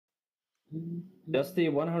Does the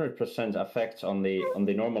 100% affect on the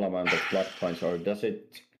normal amount of blood points, or does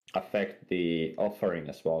it affect the offering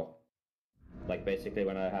as well? Like basically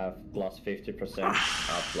when I have plus 50%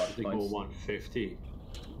 of blood I think points. 150.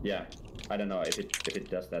 Yeah, I don't know if it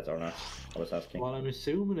does that or not. I was asking. Well, I'm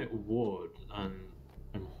assuming it would, and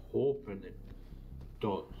I'm hoping it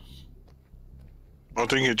does. I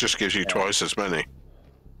think it just gives you twice as many.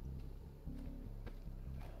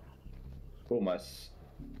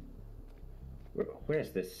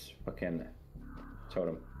 Where's this fucking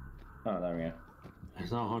totem? Oh, there we go.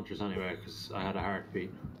 It's not hunters anyway, because I had a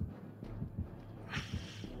heartbeat.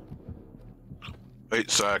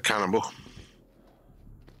 It's cannibal.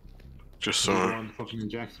 Just He wanted to fucking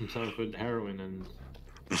inject himself with heroin and...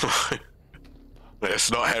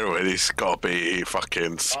 It's not heroin, it's gotta be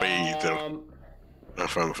fucking speed and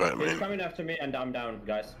methamphetamine. He's coming after me and I'm down,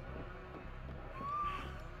 guys.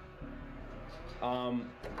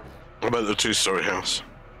 What about the two-story house?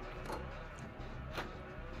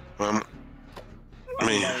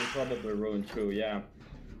 Me. Probably ruined too, yeah.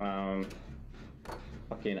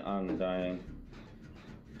 Fucking undying.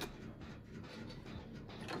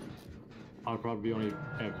 I'll probably only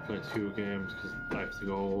able to play 2 games because I have to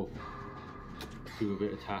go do a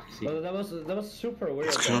bit of taxi. Well, that was super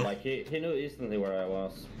weird. Though. Like he knew instantly where I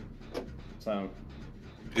was. So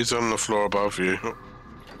he's on the floor above you.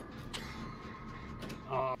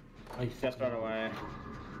 I just run away.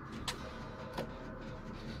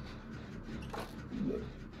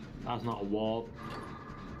 That's not a wall.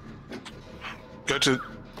 Go to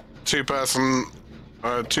 2-person,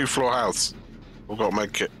 2-floor house. We've got to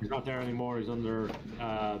make it. He's not there anymore. He's under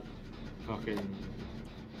fucking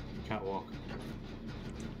catwalk.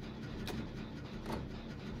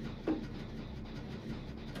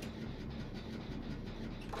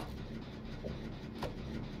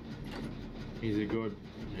 He's a good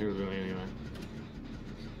hillbilly anyway.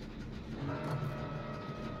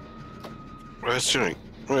 Where's Jimmy?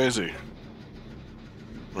 Where is he?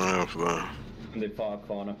 Over there. In the far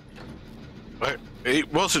corner. Wait,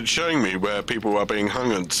 it wasn't showing me where people were being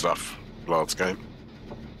hung and stuff last game.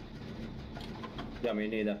 Yeah, me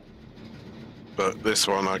neither. But this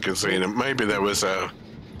one I can see, and maybe there was a...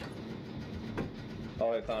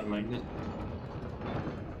 Oh, I found me.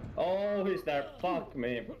 Oh, he's there. Fuck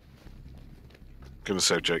me. Gonna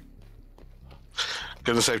save Jake.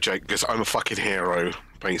 Gonna save Jake because I'm a fucking hero,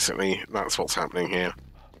 basically. That's what's happening here.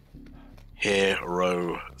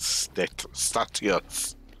 Hero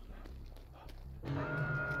status.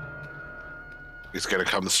 He's gonna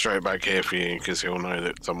come straight back here for you because he'll know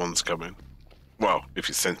that someone's coming. Well, if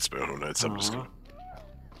he's sensible, he'll know someone's coming.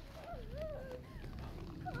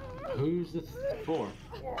 Who's the 4?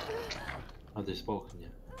 Have they spoken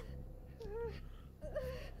yet?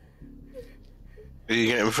 Are you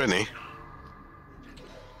getting Finny?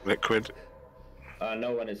 Liquid?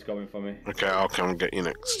 No one is coming for me. Okay, I'll come and get you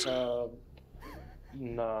next.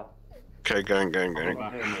 Nah. Okay, going. Go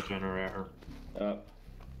back in the generator. No.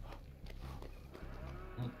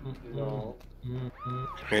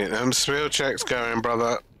 Okay, them spill checks going,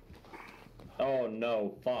 brother. Oh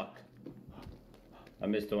no, fuck. I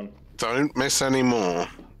missed one. Don't miss any more.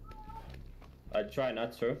 I try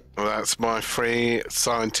not to. Well, that's my free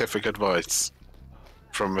scientific advice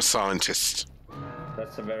from a scientist.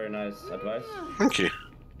 That's a very nice advice. Thank you.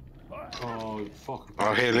 Oh, fuck.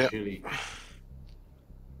 I'll heal it. Chili.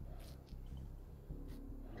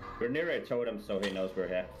 We're near a totem, so he knows we're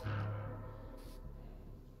here.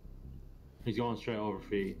 He's going straight over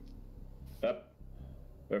for you. Yep.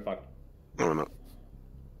 We're fucked. No, we're not.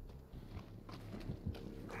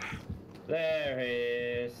 There he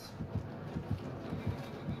is.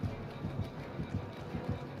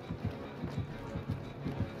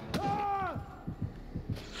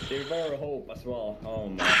 Devour hope as well. Oh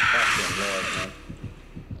my fucking lord,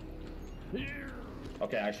 man.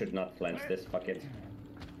 Okay, I should not cleanse this. Fuck it.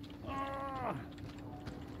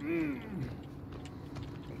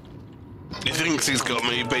 He thinks he's got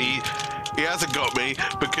me, but he hasn't got me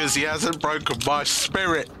because he hasn't broken my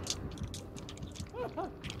spirit.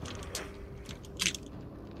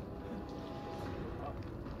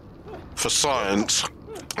 For science,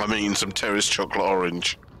 I mean some Terrace chocolate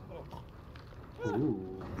orange. Ooh.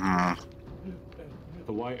 Mmm.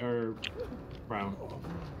 The white or brown?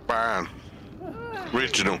 Brown.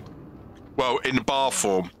 Original. Well, in the bar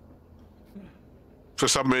form. For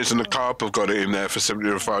some reason, the carp have got it in there for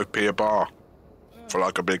 75p a bar. For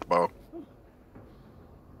like a big bar.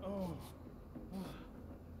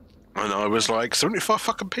 And I was like, 75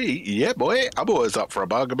 fucking p? Yeah, boy. I'm always up for a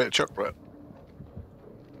bug, a bit of chocolate.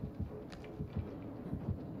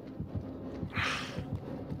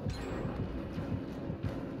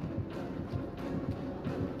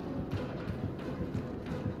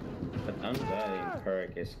 undying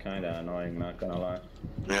perk is kinda annoying, not gonna lie.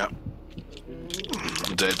 Yeah.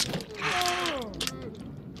 Dead.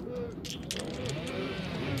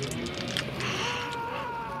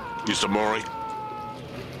 Use the Mori.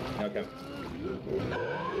 Okay.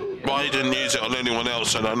 Why he didn't use it on anyone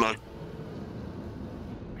else, I don't know.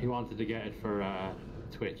 He wanted to get it for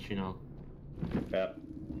Twitch, you know. Yeah.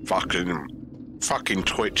 Fucking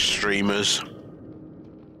Twitch streamers.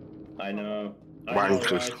 I know.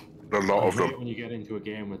 Wankers. Right? A lot of I hate them. when you get into a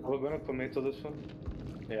game with. We're gonna commit to this one?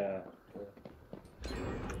 Yeah.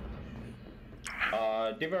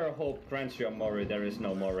 Devour Hope grants you a Mori, there is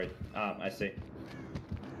no Mori. Ah, I see.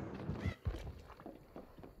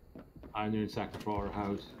 I'm doing sack for our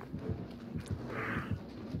house.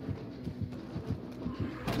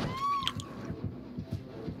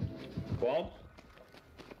 Well,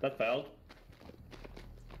 that failed.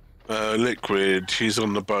 Liquid, he's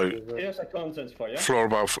on the boat. Here's a contents for you. Floor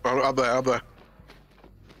above. Oh, up there, up there.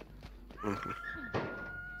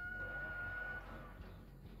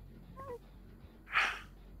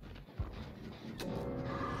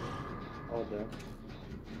 Oh, damn.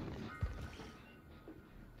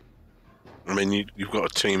 I mean, you've got a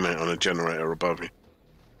teammate on a generator above you.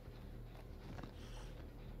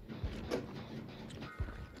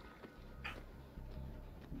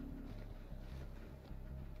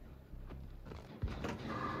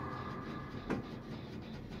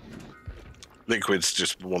 Liquid's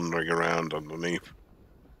just wandering around underneath.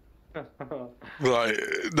 Like,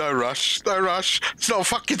 no rush, no rush. It's not a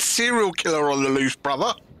fucking serial killer on the loose,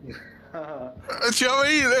 brother. Do you know what I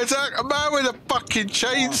mean? There's a man with a fucking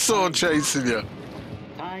chainsaw chasing you.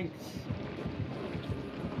 Thanks.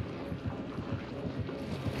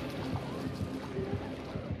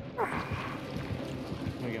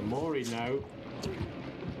 I get Mori now.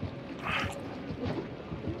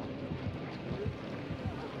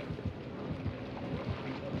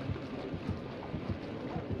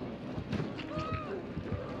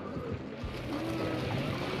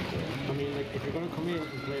 I mean, like, if you're gonna come in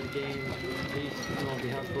and play the game, please, you know, be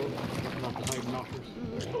helpful, not the hide knockers.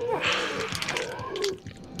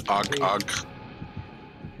 Ugh, ugh.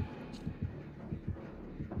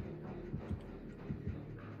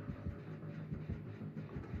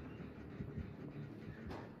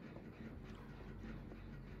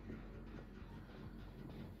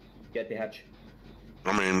 Get the hatch.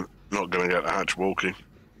 I mean, not gonna get the hatch walking.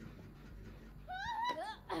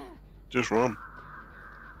 Just run.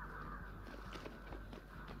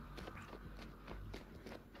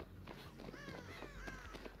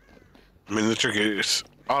 I mean, the trick is,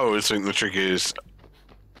 I always think the trick is,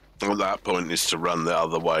 at that point, is to run the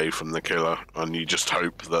other way from the killer, and you just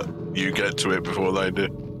hope that you get to it before they do.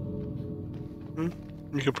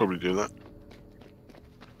 You could probably do that.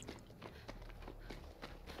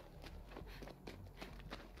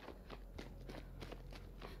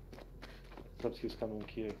 Perhaps he's coming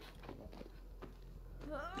here.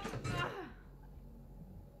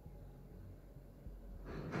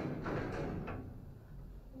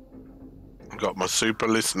 I've got my super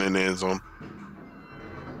listening ears on.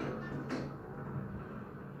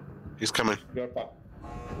 He's coming. Your pop.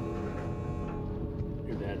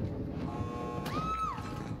 You're dead.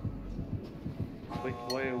 Like,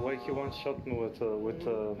 why he one-shot me with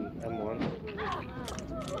M1?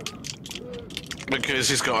 Because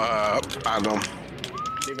he's got a add-on.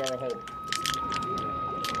 Devour Hope.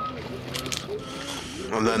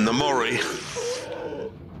 And then the Mori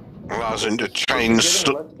allows him to He's change.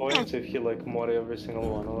 getting less points if he like Mori every single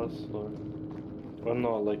one of us, or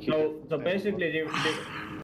no, like he So basically,